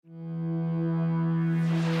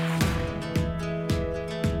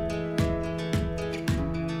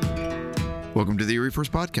Welcome to the Erie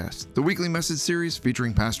First Podcast, the weekly message series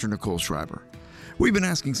featuring Pastor Nicole Schreiber. We've been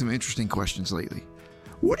asking some interesting questions lately.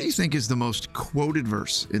 What do you think is the most quoted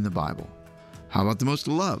verse in the Bible? How about the most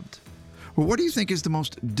loved? Or what do you think is the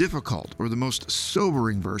most difficult or the most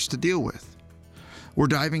sobering verse to deal with? We're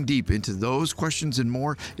diving deep into those questions and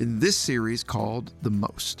more in this series called The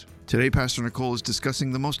Most. Today, Pastor Nicole is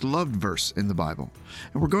discussing the most loved verse in the Bible,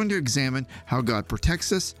 and we're going to examine how God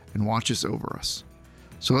protects us and watches over us.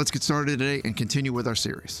 So let's get started today and continue with our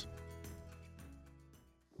series.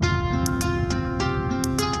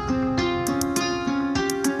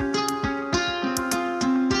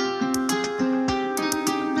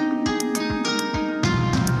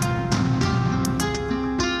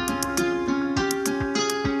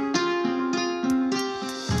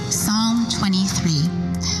 Psalm 23.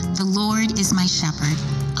 The Lord is my shepherd,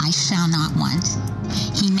 I shall not want.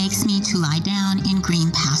 He makes me to lie down in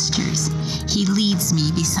green pastures. He leads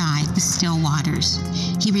me beside the still waters.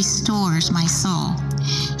 He restores my soul.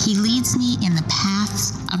 He leads me in the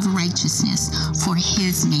paths of righteousness for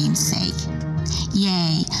his name's sake.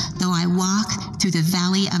 Yea, though I walk through the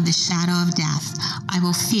valley of the shadow of death, I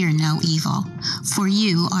will fear no evil, for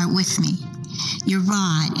you are with me. Your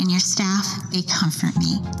rod and your staff, they comfort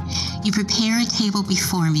me. You prepare a table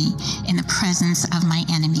before me in the presence of my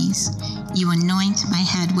enemies. You anoint my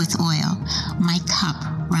head with oil. My cup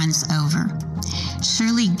runs over.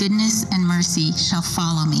 Surely goodness and mercy shall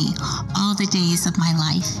follow me all the days of my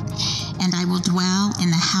life, and I will dwell in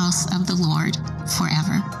the house of the Lord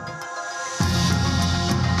forever.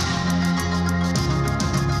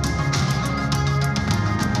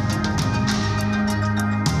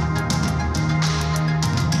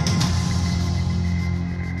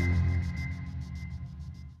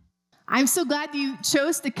 I'm so glad you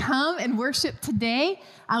chose to come and worship today.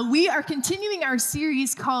 We are continuing our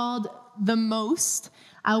series called The Most,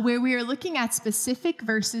 where we are looking at specific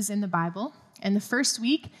verses in the Bible. And the first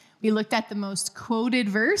week, we looked at the most quoted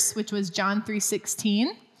verse, which was John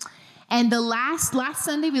 3:16. And the last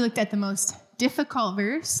Sunday, we looked at the most difficult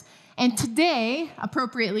verse. And today,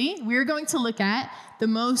 appropriately, we're going to look at the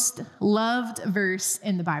most loved verse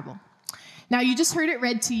in the Bible. Now, you just heard it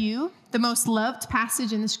read to you. The most loved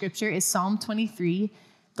passage in the scripture is Psalm 23.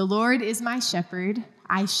 The Lord is my shepherd,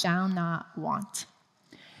 I shall not want.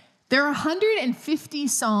 There are 150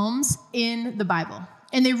 Psalms in the Bible,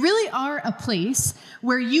 and they really are a place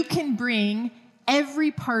where you can bring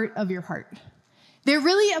every part of your heart. They're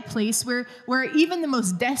really a place where even the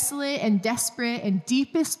most desolate and desperate and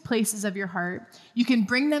deepest places of your heart, you can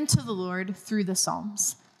bring them to the Lord through the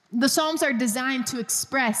Psalms. The Psalms are designed to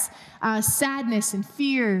express sadness and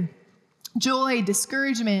fear, joy,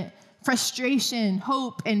 discouragement, frustration,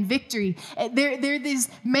 hope, and victory. There are these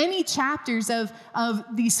many chapters of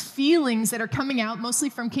these feelings that are coming out, mostly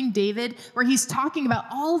from King David, where he's talking about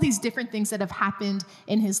all these different things that have happened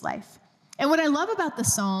in his life. And what I love about the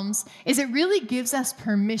Psalms is it really gives us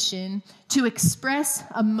permission to express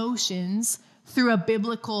emotions through a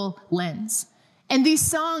biblical lens. And these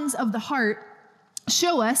songs of the heart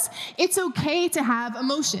show us it's okay to have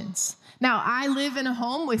emotions. Now, I live in a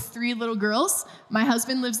home with 3 little girls. My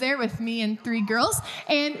husband lives there with me and 3 girls.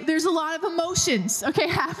 And there's a lot of emotions,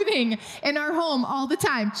 happening in our home all the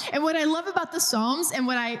time. And what I love about the Psalms and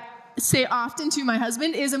what I say often to my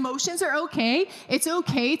husband is emotions are okay. It's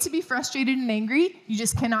okay to be frustrated and angry. You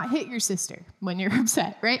just cannot hit your sister when you're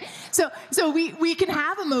upset, right? So we can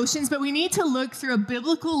have emotions, but we need to look through a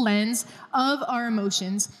biblical lens of our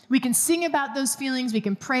emotions. We can sing about those feelings. We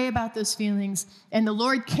can pray about those feelings. And the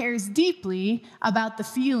Lord cares deeply about the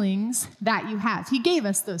feelings that you have. He gave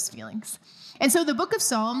us those feelings. And so the book of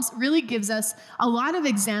Psalms really gives us a lot of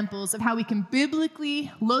examples of how we can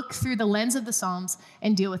biblically look through the lens of the Psalms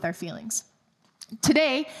and deal with our feelings.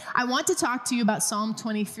 Today, I want to talk to you about Psalm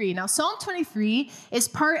 23. Now, Psalm 23 is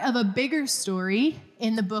part of a bigger story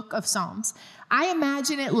in the book of Psalms. I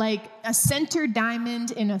imagine it like a center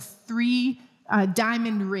diamond in a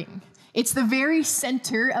 3-diamond ring. It's the very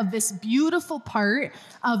center of this beautiful part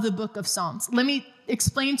of the book of Psalms. Let me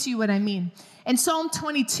explain to you what I mean. In Psalm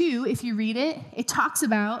 22, if you read it, it talks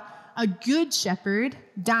about a good shepherd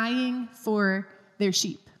dying for their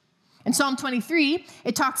sheep. In Psalm 23,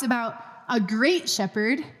 it talks about a great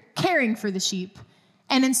shepherd caring for the sheep.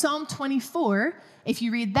 And in Psalm 24, if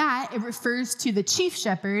you read that, it refers to the chief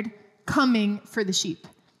shepherd coming for the sheep.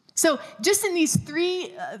 So just in these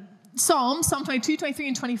 3 Psalms, Psalm 22, 23,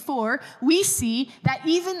 and 24, we see that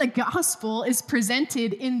even the gospel is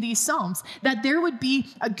presented in these Psalms, that there would be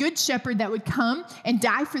a good shepherd that would come and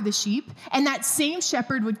die for the sheep, and that same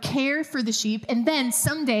shepherd would care for the sheep, and then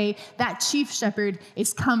someday that chief shepherd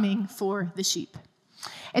is coming for the sheep.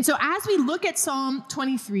 And so as we look at Psalm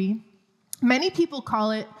 23, many people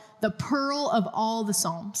call it the pearl of all the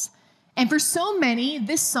Psalms. And for so many,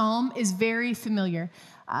 this psalm is very familiar.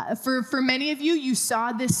 For many of you, you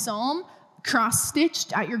saw this psalm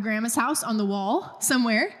cross-stitched at your grandma's house on the wall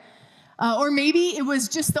somewhere. Or maybe it was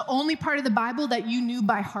just the only part of the Bible that you knew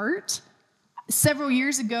by heart. Several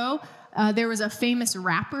years ago, there was a famous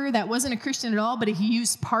rapper that wasn't a Christian at all, but he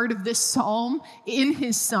used part of this psalm in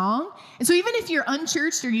his song. And so even if you're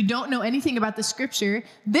unchurched or you don't know anything about the scripture,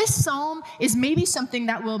 this psalm is maybe something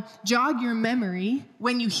that will jog your memory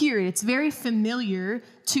when you hear it. It's very familiar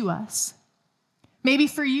to us. Maybe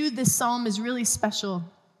for you, this psalm is really special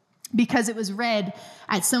because it was read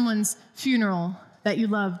at someone's funeral that you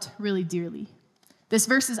loved really dearly. This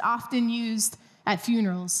verse is often used at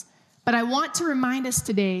funerals. But I want to remind us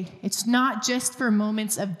today, it's not just for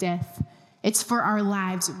moments of death. It's for our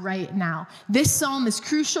lives right now. This psalm is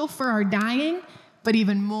crucial for our dying, but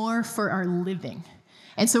even more for our living.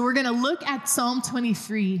 And so we're going to look at Psalm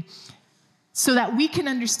 23 so that we can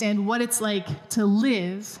understand what it's like to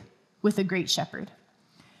live with a great shepherd.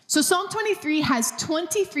 So Psalm 23 has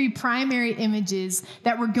 23 primary images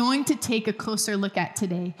that we're going to take a closer look at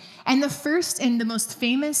today. And the first and the most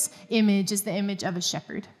famous image is the image of a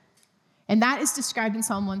shepherd. And that is described in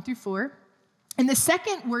Psalm 1-4. And the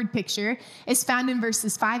second word picture is found in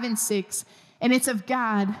verses 5 and 6, and it's of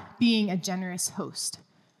God being a generous host.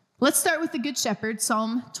 Let's start with the Good Shepherd,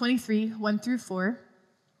 Psalm 23, 1-4.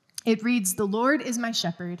 It reads, "The Lord is my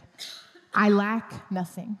shepherd. I lack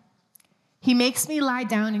nothing. He makes me lie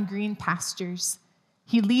down in green pastures.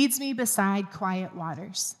 He leads me beside quiet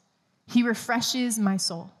waters. He refreshes my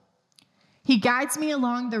soul. He guides me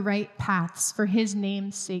along the right paths for his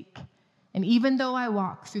name's sake. And even though I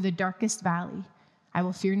walk through the darkest valley, I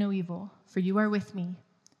will fear no evil, for you are with me.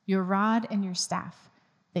 Your rod and your staff,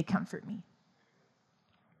 they comfort me."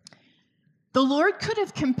 The Lord could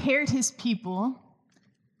have compared his people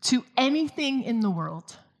to anything in the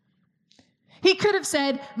world. He could have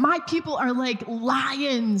said, "My people are like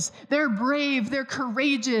lions. They're brave. They're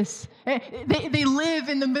courageous. They live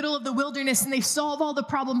in the middle of the wilderness and they solve all the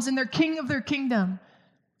problems and they're king of their kingdom."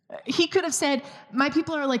 He could have said, "My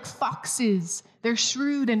people are like foxes. They're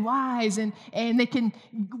shrewd and wise, and they can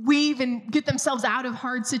weave and get themselves out of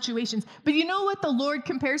hard situations." But you know what the Lord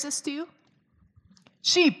compares us to?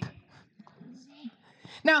 Sheep.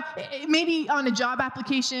 Now, maybe on a job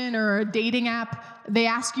application or a dating app, they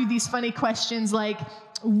ask you these funny questions like,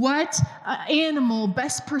 what animal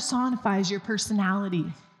best personifies your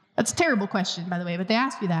personality? That's a terrible question, by the way, but they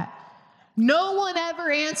ask you that. No one ever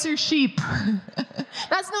answers sheep.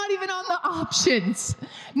 That's not even on the options.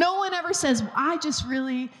 No one ever says, I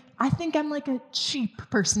think I'm like a sheep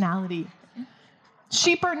personality.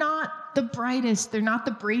 Sheep are not the brightest. They're not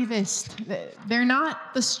the bravest. They're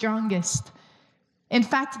not the strongest. In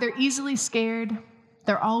fact, they're easily scared.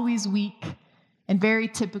 They're always weak and very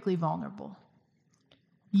typically vulnerable.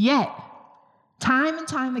 Yet, time and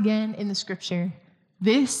time again in the scripture,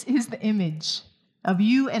 this is the image of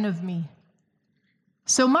you and of me.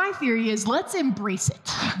 So my theory is, let's embrace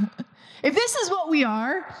it. If this is what we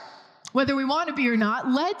are, whether we want to be or not,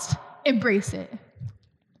 let's embrace it.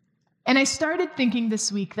 And I started thinking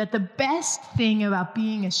this week that the best thing about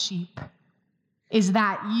being a sheep is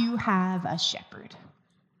that you have a shepherd.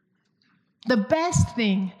 The best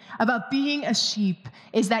thing about being a sheep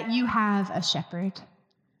is that you have a shepherd.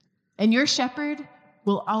 And your shepherd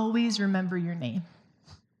will always remember your name.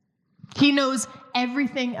 He knows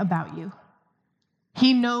everything about you.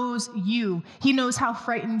 He knows you. He knows how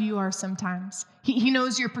frightened you are sometimes. He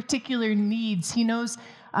knows your particular needs. He knows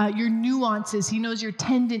your nuances. He knows your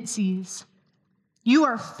tendencies. You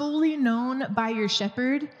are fully known by your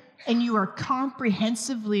shepherd, and you are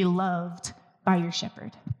comprehensively loved by your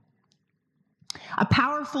shepherd. A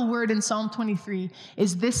powerful word in Psalm 23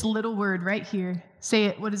 is this little word right here. Say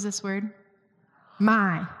it. What is this word?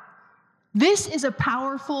 My. This is a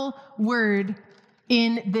powerful word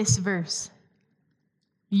in this verse.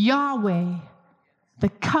 Yahweh, the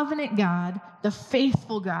covenant God, the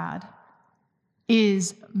faithful God,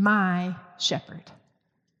 is my shepherd.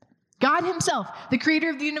 God himself, the creator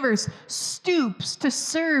of the universe, stoops to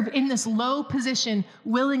serve in this low position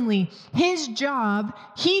willingly. His job,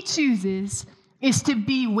 he chooses, is to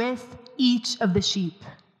be with each of the sheep.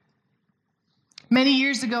 Many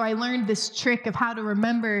years ago, I learned this trick of how to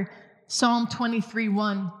remember Psalm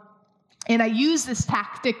 23:1. And I use this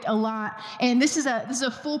tactic a lot. And this is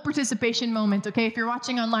a full participation moment, okay? If you're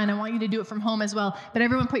watching online, I want you to do it from home as well. But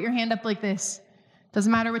everyone put your hand up like this.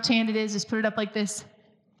 Doesn't matter which hand it is, just put it up like this.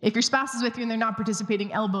 If your spouse is with you and they're not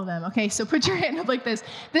participating, elbow them, okay? So put your hand up like this.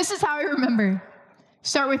 This is how I remember.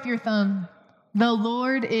 Start with your thumb. The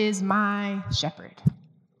Lord is my shepherd.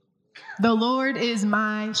 The Lord is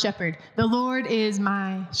my shepherd. The Lord is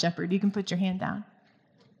my shepherd. You can put your hand down.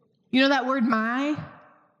 You know that word my?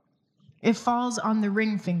 It falls on the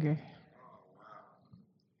ring finger.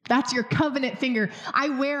 That's your covenant finger. I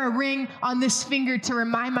wear a ring on this finger to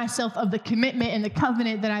remind myself of the commitment and the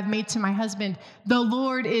covenant that I've made to my husband. The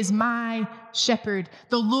Lord is my shepherd.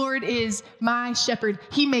 The Lord is my shepherd.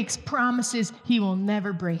 He makes promises he will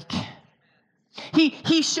never break.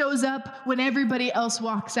 He shows up when everybody else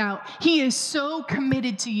walks out. He is so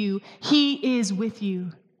committed to you. He is with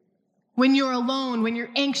you. When you're alone, when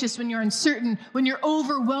you're anxious, when you're uncertain, when you're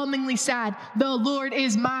overwhelmingly sad, the Lord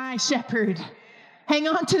is my shepherd. Hang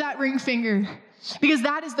on to that ring finger, because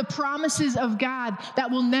that is the promises of God that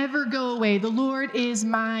will never go away. The Lord is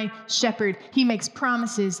my shepherd. He makes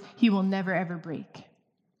promises he will never, ever break.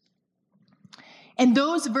 And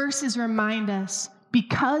those verses remind us,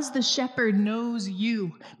 because the shepherd knows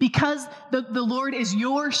you, because the Lord is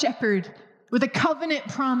your shepherd with a covenant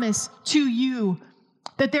promise to you,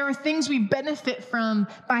 that there are things we benefit from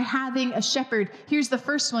by having a shepherd. Here's the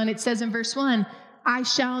first one. It says in verse 1, I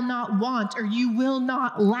shall not want, or you will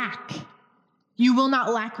not lack. You will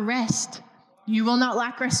not lack rest. You will not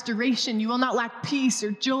lack restoration. You will not lack peace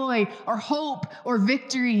or joy or hope or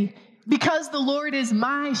victory. Because the Lord is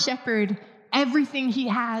my shepherd, everything he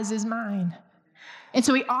has is mine. And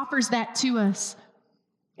so he offers that to us.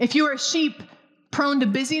 If you are a sheep prone to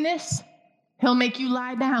busyness, he'll make you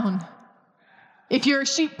lie down. If you're a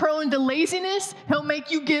sheep prone to laziness, he'll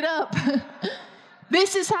make you get up.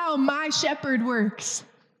 This is how my shepherd works.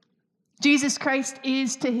 Jesus Christ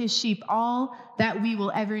is to his sheep all that we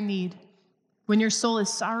will ever need. When your soul is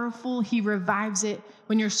sorrowful, he revives it.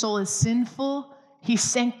 When your soul is sinful, he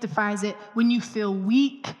sanctifies it. When you feel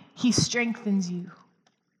weak, he strengthens you.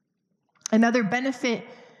 Another benefit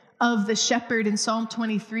of the shepherd in Psalm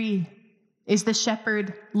 23 is the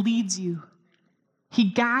shepherd leads you. He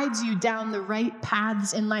guides you down the right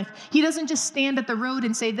paths in life. He doesn't just stand at the road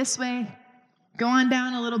and say, this way, go on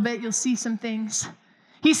down a little bit, you'll see some things.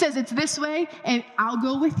 He says, it's this way, and I'll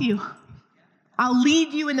go with you. I'll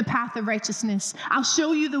lead you in the path of righteousness. I'll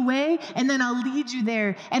show you the way, and then I'll lead you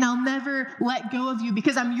there, and I'll never let go of you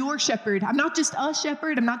because I'm your shepherd. I'm not just a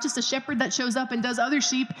shepherd. I'm not just a shepherd that shows up and does other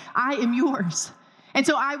sheep. I am yours. And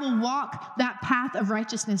so I will walk that path of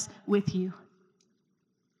righteousness with you.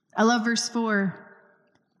 I love verse 4.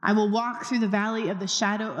 I will walk through the valley of the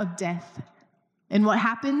shadow of death. And what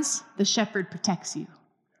happens? The shepherd protects you.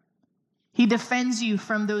 He defends you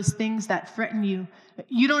from those things that threaten you.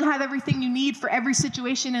 You don't have everything you need for every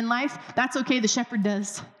situation in life. That's okay, the shepherd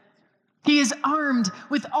does. He is armed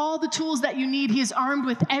with all the tools that you need. He is armed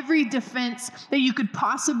with every defense that you could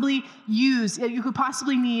possibly use, that you could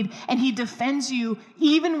possibly need. And he defends you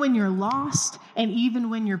even when you're lost and even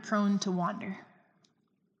when you're prone to wander.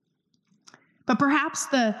 But perhaps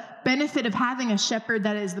the benefit of having a shepherd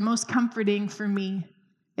that is the most comforting for me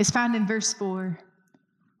is found in verse 4,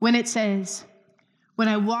 when it says, when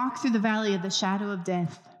I walk through the valley of the shadow of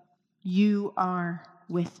death, you are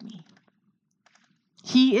with me.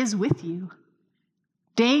 He is with you.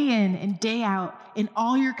 Day in and day out, in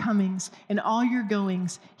all your comings and all your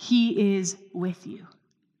goings, he is with you.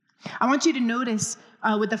 I want you to notice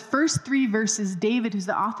with the first 3 verses, David, who's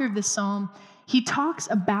the author of this psalm, he talks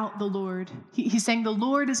about the Lord. He's saying, the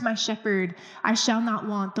Lord is my shepherd. I shall not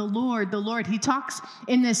want. The Lord, the Lord. He talks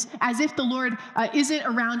in this as if the Lord isn't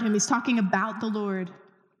around him. He's talking about the Lord.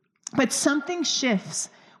 But something shifts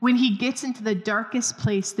when he gets into the darkest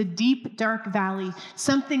place, the deep, dark valley.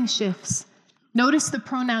 Something shifts. Notice the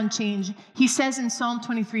pronoun change. He says in Psalm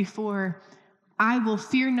 23:4, I will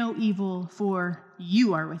fear no evil, for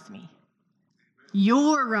you are with me.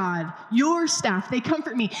 Your rod, your staff, they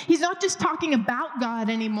comfort me. He's not just talking about God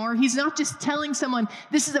anymore. He's not just telling someone,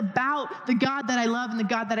 this is about the God that I love and the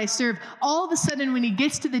God that I serve. All of a sudden, when he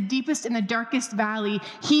gets to the deepest and the darkest valley,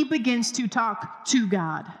 he begins to talk to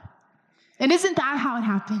God. And isn't that how it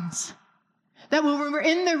happens? That when we're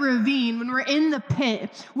in the ravine, when we're in the pit,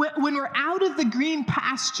 when we're out of the green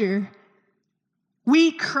pasture,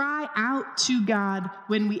 we cry out to God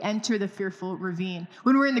when we enter the fearful ravine.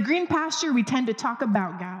 When we're in the green pasture, we tend to talk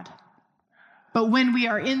about God. But when we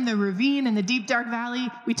are in the ravine, in the deep, dark valley,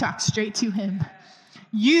 we talk straight to him.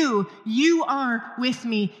 You are with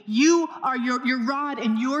me. You are your rod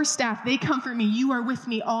and your staff. They comfort me. You are with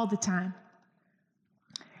me all the time.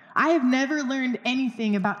 I have never learned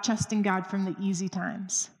anything about trusting God from the easy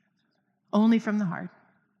times, only from the hard.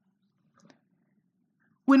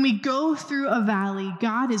 When we go through a valley,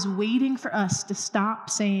 God is waiting for us to stop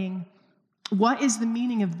saying, what is the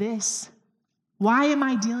meaning of this? Why am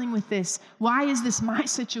I dealing with this? Why is this my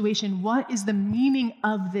situation? What is the meaning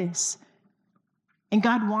of this? And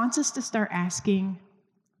God wants us to start asking,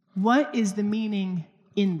 what is the meaning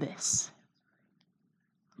in this?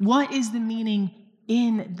 What is the meaning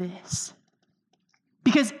in this?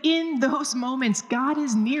 Because in those moments, God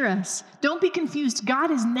is near us. Don't be confused. God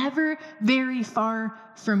is never very far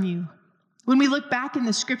from you. When we look back in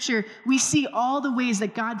the scripture, we see all the ways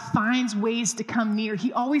that God finds ways to come near.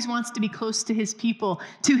 He always wants to be close to his people,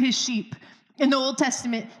 to his sheep. In the Old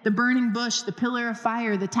Testament, the burning bush, the pillar of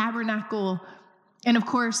fire, the tabernacle, and of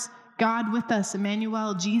course, God with us,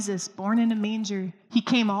 Emmanuel, Jesus, born in a manger. He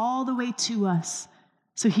came all the way to us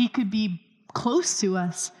so he could be close to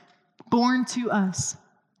us, born to us.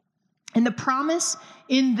 And the promise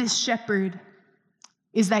in this shepherd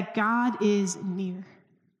is that God is near.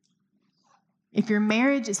 If your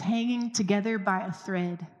marriage is hanging together by a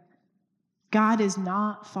thread, God is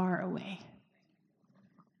not far away.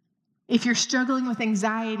 If you're struggling with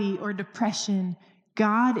anxiety or depression,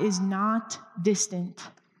 God is not distant.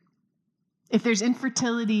 If there's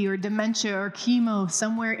infertility or dementia or chemo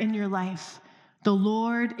somewhere in your life, the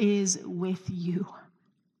Lord is with you.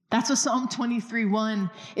 That's what Psalm 23:1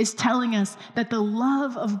 is telling us, that the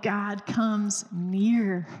love of God comes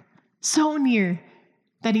near, so near,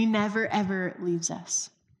 that he never, ever leaves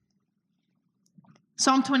us.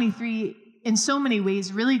 Psalm 23, in so many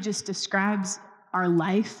ways, really just describes our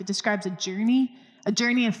life. It describes a journey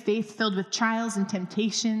of faith filled with trials and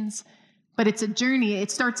temptations. But it's a journey. It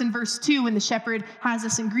starts in verse 2 when the shepherd has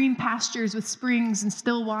us in green pastures with springs and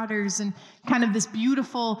still waters and kind of this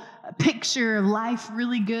beautiful picture of life,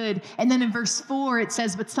 really good. And then in verse 4, it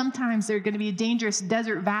says, but sometimes there's going to be a dangerous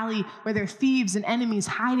desert valley where there are thieves and enemies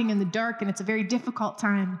hiding in the dark, and it's a very difficult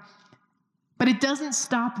time. But it doesn't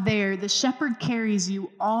stop there. The shepherd carries you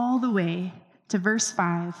all the way to verse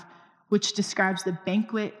 5, which describes the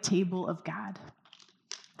banquet table of God,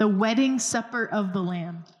 the wedding supper of the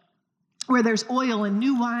Lamb, where there's oil and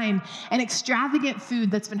new wine and extravagant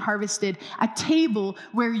food that's been harvested, a table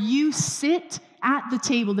where you sit at the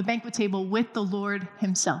table, the banquet table, with the Lord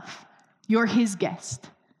himself. You're his guest.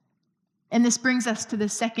 And this brings us to the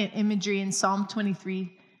second imagery in Psalm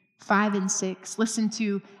 23, 5 and 6. Listen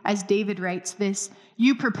to, as David writes this,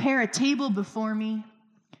 you prepare a table before me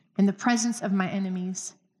in the presence of my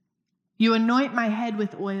enemies. You anoint my head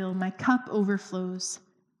with oil, my cup overflows.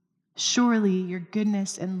 Surely your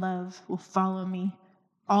goodness and love will follow me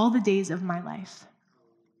all the days of my life,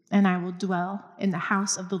 and I will dwell in the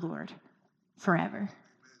house of the Lord forever.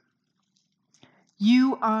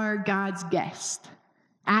 You are God's guest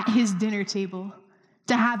at his dinner table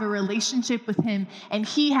to have a relationship with him, and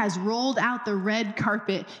he has rolled out the red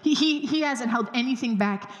carpet. He hasn't held anything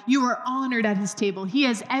back. You are honored at his table. He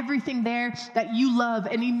has everything there that you love,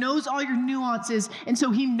 and he knows all your nuances, and so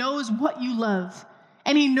he knows what you love.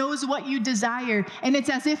 And he knows what you desire. And it's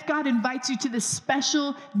as if God invites you to this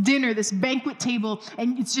special dinner, this banquet table,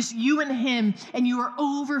 and it's just you and him, and you are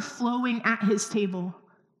overflowing at his table.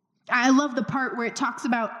 I love the part where it talks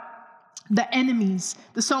about the enemies.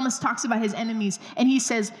 The psalmist talks about his enemies, and he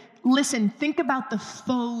says, listen, think about the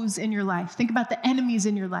foes in your life. Think about the enemies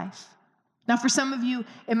in your life. Now, for some of you,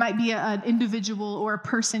 it might be an individual or a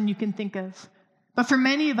person you can think of. But for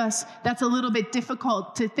many of us, that's a little bit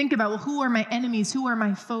difficult to think about. Well, who are my enemies? Who are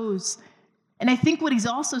my foes? And I think what he's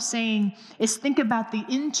also saying is think about the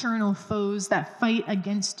internal foes that fight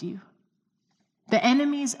against you, the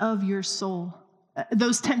enemies of your soul.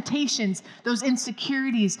 Those temptations, those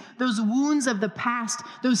insecurities, those wounds of the past,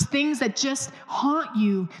 those things that just haunt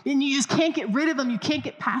you, and you just can't get rid of them, you can't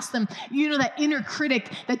get past them. You know, that inner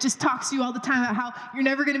critic that just talks to you all the time about how you're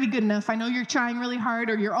never going to be good enough. I know you're trying really hard,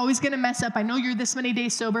 or you're always going to mess up. I know you're this many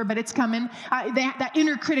days sober, but it's coming. That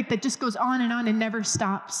inner critic that just goes on and never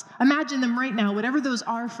stops. Imagine them right now, whatever those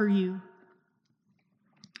are for you.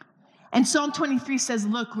 And Psalm 23 says,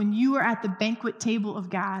 look, when you are at the banquet table of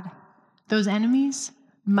God, those enemies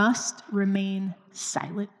must remain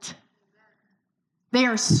silent. They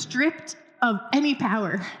are stripped of any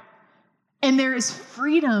power. And there is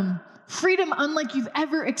freedom. Freedom unlike you've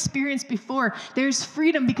ever experienced before. There's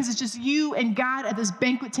freedom because it's just you and God at this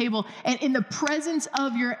banquet table. And in the presence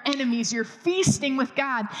of your enemies, you're feasting with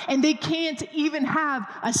God. And they can't even have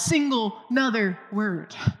a single another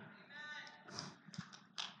word.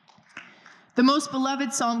 The most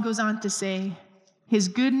beloved psalm goes on to say, his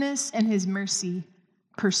goodness and his mercy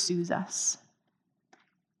pursues us.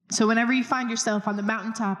 So whenever you find yourself on the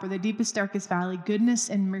mountaintop or the deepest, darkest valley, goodness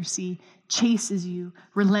and mercy chases you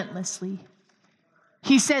relentlessly.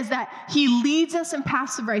 He says that he leads us in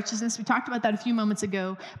paths of righteousness. We talked about that a few moments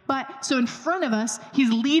ago. But so in front of us,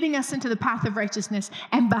 he's leading us into the path of righteousness.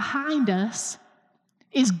 And behind us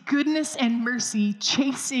is goodness and mercy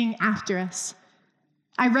chasing after us.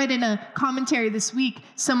 I read in a commentary this week,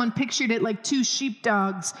 someone pictured it like two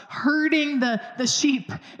sheepdogs herding the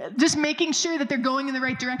sheep, just making sure that they're going in the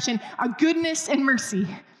right direction. A goodness and mercy,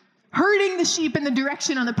 herding the sheep in the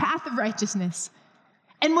direction on the path of righteousness.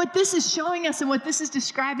 And what this is showing us and what this is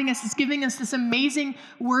describing us is giving us this amazing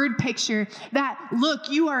word picture that,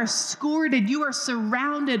 look, you are escorted, you are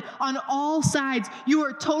surrounded on all sides, you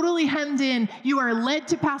are totally hemmed in, you are led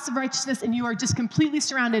to paths of righteousness, and you are just completely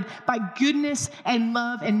surrounded by goodness and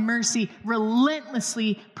love and mercy,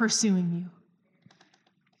 relentlessly pursuing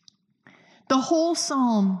you. The whole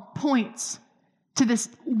psalm points to this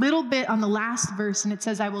little bit on the last verse, and it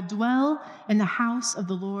says, I will dwell in the house of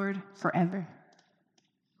the Lord forever.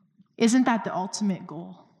 Isn't that the ultimate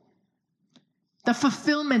goal? The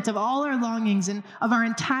fulfillment of all our longings and of our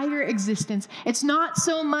entire existence. It's not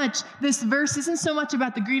so much, this verse isn't so much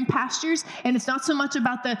about the green pastures, and it's not so much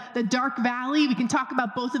about the dark valley. We can talk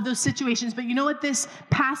about both of those situations, but you know what this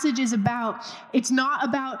passage is about? It's not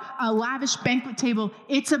about a lavish banquet table.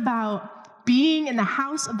 It's about being in the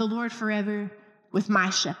house of the Lord forever with my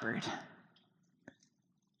shepherd.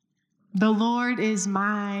 The Lord is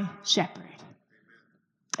my shepherd.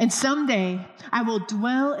 And someday I will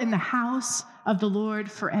dwell in the house of the Lord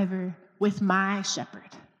forever with my shepherd.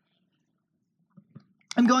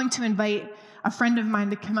 I'm going to invite a friend of mine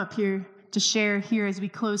to come up here to share here as we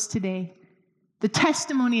close today. The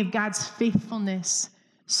testimony of God's faithfulness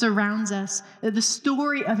surrounds us. The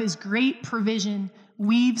story of his great provision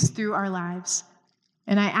weaves through our lives.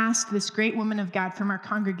 And I asked this great woman of God from our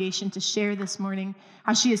congregation to share this morning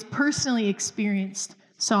how she has personally experienced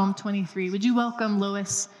Psalm 23. Would you welcome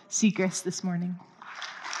Lois Seacrest this morning?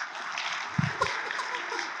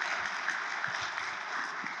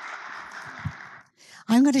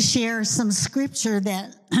 I'm going to share some scripture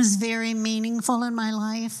that is very meaningful in my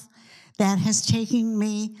life, that has taken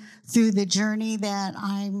me through the journey that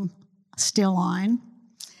I'm still on.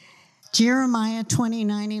 Jeremiah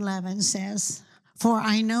 29:11 says, For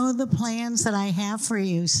I know the plans that I have for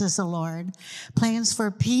you, says the Lord, plans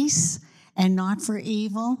for peace and not for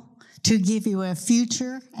evil, to give you a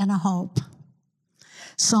future and a hope.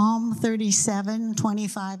 Psalm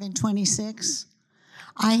 37:25 and 26.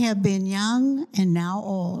 I have been young and now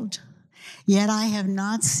old, yet I have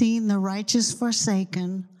not seen the righteous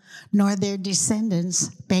forsaken, nor their descendants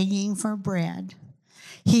begging for bread.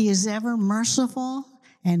 He is ever merciful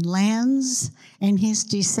and lends, and his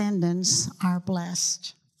descendants are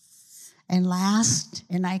blessed. And last,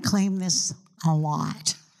 and I claim this a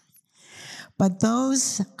lot, but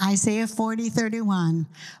those, Isaiah 40:31,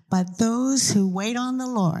 but those who wait on the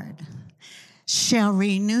Lord shall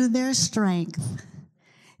renew their strength.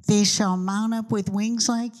 They shall mount up with wings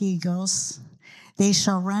like eagles. They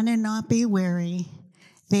shall run and not be weary.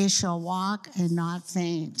 They shall walk and not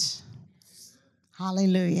faint.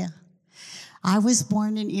 Hallelujah. I was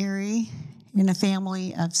born in Erie in a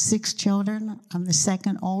family of 6 children. I'm the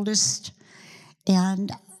second oldest.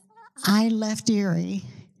 And I left Erie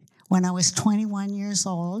when I was 21 years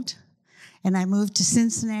old, and I moved to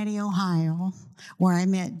Cincinnati, Ohio, where I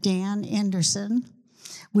met Dan Anderson.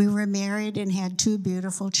 We were married and had 2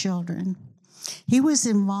 beautiful children. He was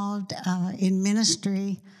involved in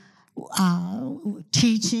ministry,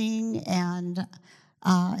 teaching, and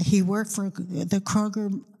he worked for the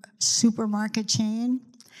Kroger supermarket chain.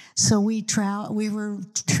 So we were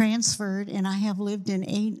transferred, and I have lived in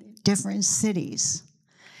 8 different cities.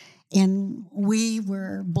 And we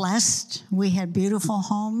were blessed. We had beautiful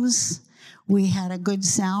homes. We had a good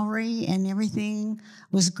salary, and everything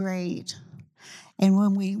was great. And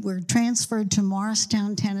when we were transferred to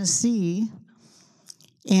Morristown, Tennessee,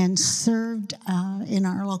 and served in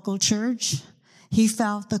our local church, he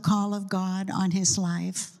felt the call of God on his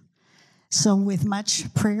life. So with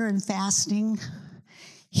much prayer and fasting,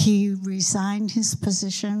 he resigned his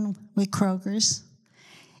position with Kroger's,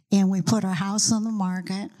 and we put our house on the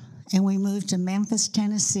market, and we moved to Memphis,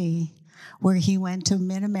 Tennessee, where he went to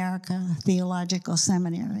Mid-America Theological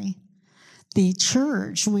Seminary. The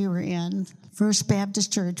church we were in, First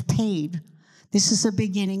Baptist Church, paid. This is the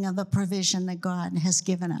beginning of the provision that God has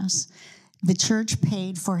given us. The church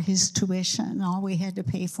paid for his tuition. All we had to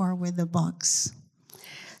pay for were the books.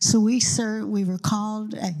 So we were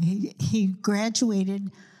called, he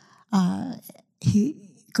graduated at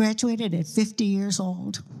 50 years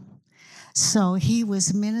old. So he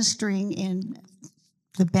was ministering in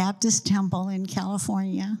the Baptist Temple in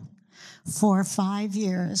California for 5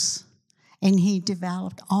 years. and he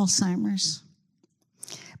developed Alzheimer's.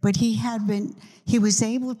 But he was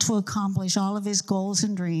able to accomplish all of his goals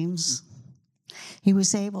and dreams. He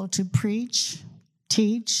was able to preach,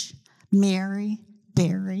 teach, marry,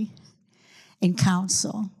 bury, and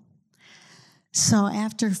counsel. So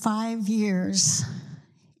after 5 years,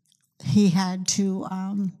 he had to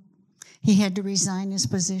resign his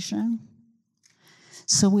position.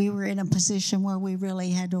 So we were in a position where we really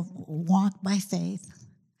had to walk by faith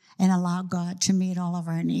and allow God to meet all of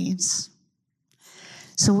our needs.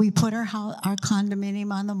 So we put our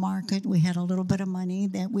condominium on the market. We had a little bit of money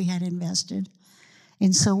that we had invested.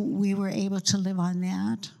 And so we were able to live on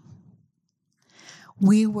that.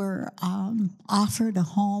 We were offered a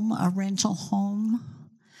home, a rental home,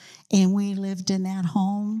 and we lived in that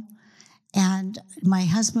home. And my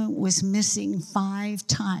husband was missing 5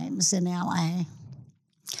 times in LA.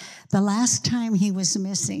 The last time he was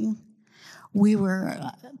missing, we were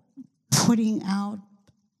putting out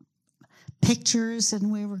pictures,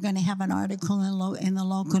 and we were going to have an article in the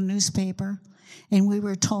local newspaper, and we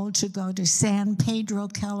were told to go to San Pedro,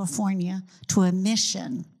 California, to a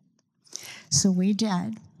mission. So we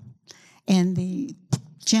did. And the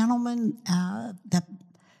gentleman, the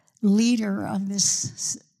leader of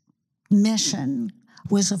this mission,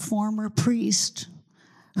 was a former priest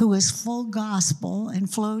who was full gospel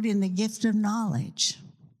and flowed in the gift of knowledge.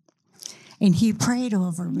 And he prayed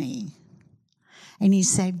over me. And he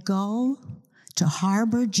said, go to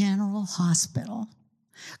Harbor General Hospital,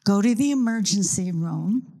 go to the emergency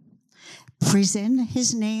room, present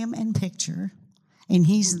his name and picture, and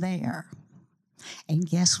he's there. And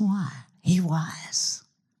guess what? He was.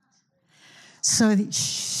 So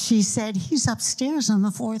she said, he's upstairs on the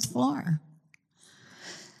 4th floor.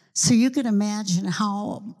 So you could imagine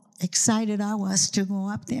how excited I was to go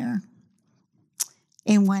up there.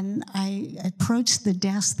 And when I approached the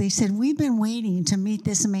desk, they said, we've been waiting to meet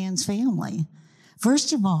this man's family.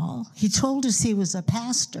 First of all, he told us he was a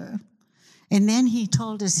pastor, and then he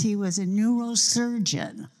told us he was a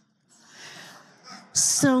neurosurgeon.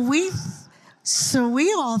 So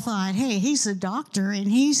we all thought, hey, he's a doctor, and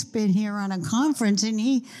he's been here on a conference, and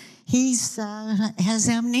he has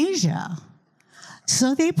amnesia.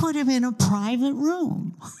 So they put him in a private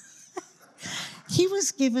room. He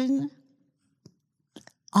was given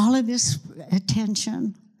all of this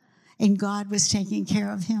attention, and God was taking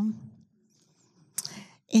care of him.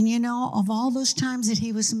 And you know, of all those times that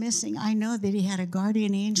he was missing, I know that he had a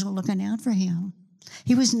guardian angel looking out for him.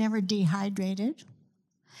 He was never dehydrated.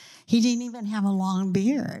 He didn't even have a long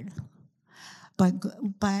beard. But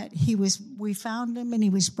we found him, and he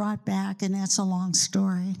was brought back, and that's a long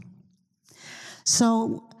story.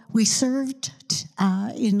 So we served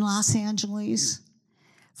in Los Angeles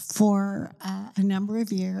for a number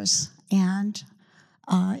of years, and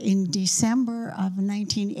in December of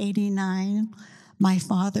 1989, my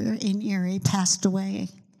father in Erie passed away.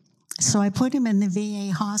 So I put him in the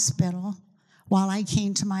VA hospital while I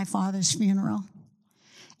came to my father's funeral.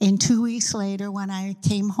 And 2 weeks later, when I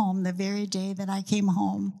came home, the very day that I came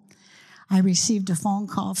home, I received a phone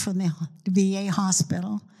call from the VA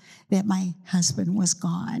hospital that my husband was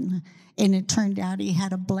gone. And it turned out he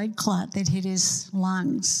had a blood clot that hit his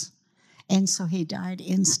lungs. And so he died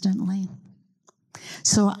instantly.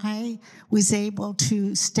 So I was able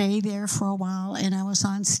to stay there for a while, and I was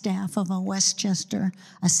on staff of a Westchester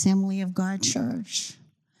Assembly of God church.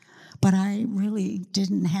 But I really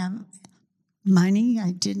didn't have money.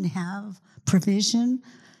 I didn't have provision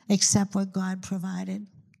except what God provided.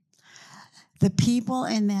 The people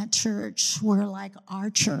in that church were like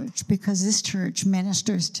our church, because this church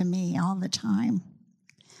ministers to me all the time.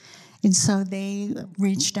 And so they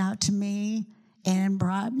reached out to me and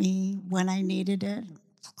brought me, when I needed it,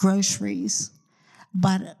 groceries.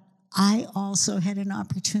 But I also had an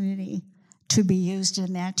opportunity to be used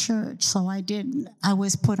in that church. So I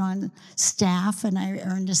was put on staff, and I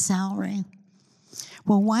earned a salary.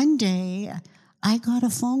 Well, one day I got a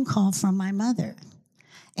phone call from my mother,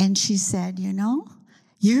 and she said, you know,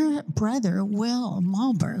 your brother, Will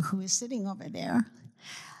Malberg, who is sitting over there,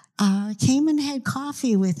 came and had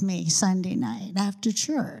coffee with me Sunday night after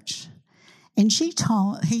church. And he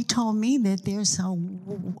told me that there's a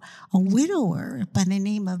widower by the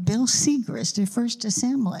name of Bill Segrist at First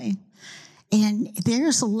Assembly. And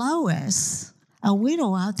there's Lois, a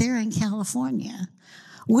widow out there in California.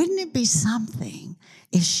 Wouldn't it be something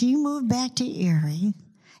if she moved back to Erie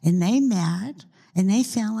and they met and they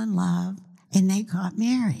fell in love and they got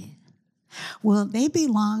married? Well, they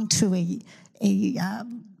belonged to a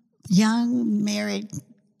young married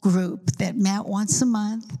group that met once a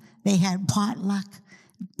month. They had potluck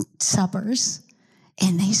suppers,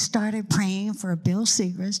 And they started praying for Bill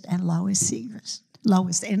Segrist and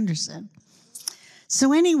Lois Anderson.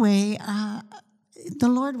 So anyway, the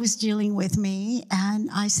Lord was dealing with me, and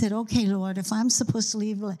I said, okay, Lord, if I'm supposed to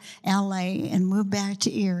leave LA and move back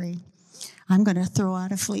to Erie, I'm going to throw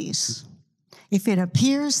out a fleece. If it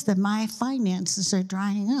appears that my finances are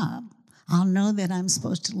drying up, I'll know that I'm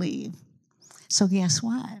supposed to leave. So guess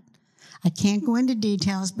what? I can't go into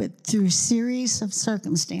details, but through a series of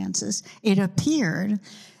circumstances, it appeared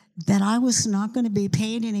that I was not going to be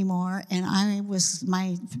paid anymore, and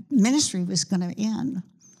my ministry was going to end.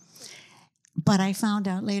 But I found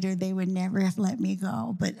out later they would never have let me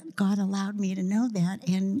go. But God allowed me to know that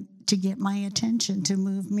and to get my attention to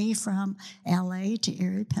move me from LA to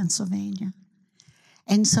Erie, Pennsylvania.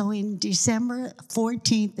 And so in December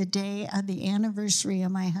 14th, the day of the anniversary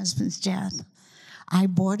of my husband's death, I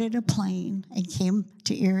boarded a plane and came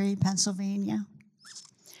to Erie, Pennsylvania.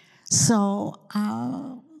 So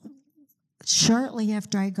shortly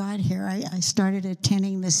after I got here, I started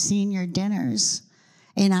attending the senior dinners,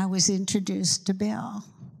 and I was introduced to Bill.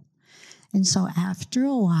 And so after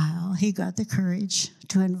a while, he got the courage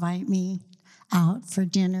to invite me out for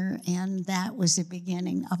dinner, and that was the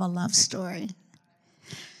beginning of a love story.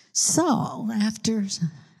 So after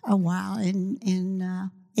a while, in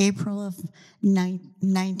April of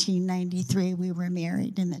 1993, we were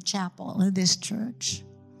married in the chapel of this church.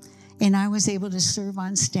 And I was able to serve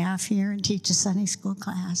on staff here and teach a Sunday school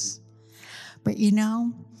class. But you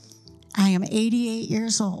know, I am 88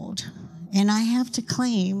 years old, and I have to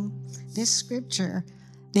claim this scripture,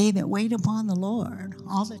 they that wait upon the Lord,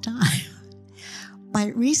 all the time.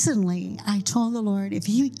 But recently, I told the Lord, if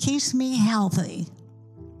He keeps me healthy,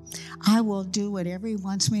 I will do whatever He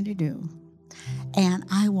wants me to do. And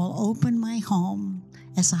I will open my home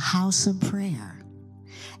as a house of prayer.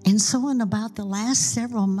 And so in about the last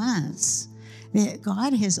several months, that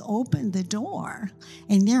God has opened the door.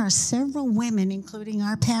 And there are several women, including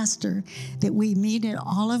our pastor, that we meet at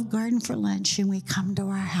Olive Garden for lunch, and we come to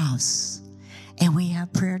our house and we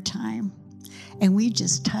have prayer time. And we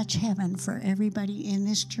just touch heaven for everybody in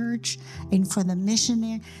this church and for the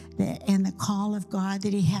missionary and the call of God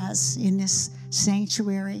that He has in this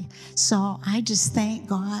sanctuary. So I just thank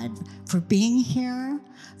God for being here,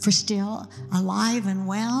 for still alive and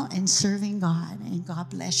well and serving God. And God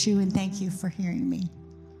bless you, and thank you for hearing me.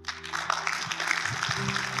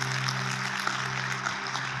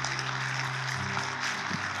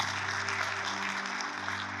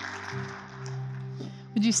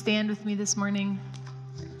 Would you stand with me this morning?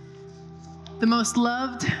 The most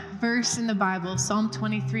loved verse in the Bible, Psalm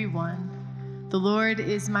 23:1. The Lord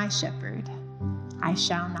is my shepherd, I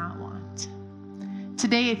shall not want.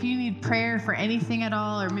 Today, if you need prayer for anything at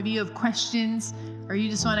all, or maybe you have questions, or you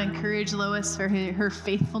just want to encourage Lois for her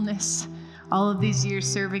faithfulness all of these years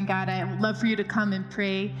serving God, I would love for you to come and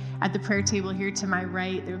pray at the prayer table here to my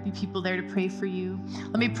right. There will be people there to pray for you.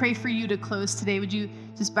 Let me pray for you to close today. Would you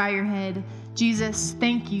just bow your head? Jesus,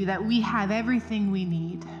 thank you that we have everything we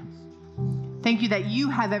need. Thank you that you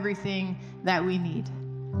have everything that we need.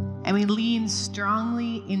 And we lean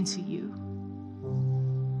strongly into you.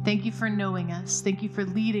 Thank you for knowing us. Thank you for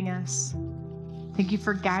leading us. Thank you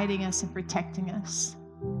for guiding us and protecting us.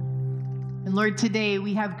 And Lord, today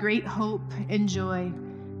we have great hope and joy,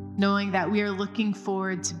 knowing that we are looking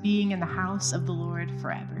forward to being in the house of the Lord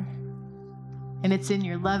forever. And it's in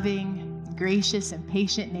your loving, gracious, and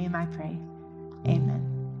patient name I pray.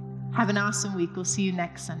 Amen. Have an awesome week. We'll see you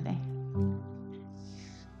next Sunday.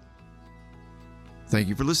 Thank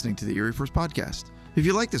you for listening to the Erie First Podcast. If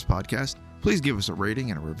you like this podcast, please give us a rating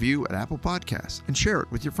and a review at Apple Podcasts and share it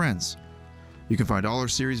with your friends. You can find all our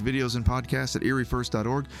series videos and podcasts at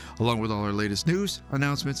eriefirst.org, along with all our latest news,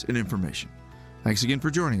 announcements, and information. Thanks again for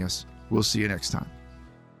joining us. We'll see you next time.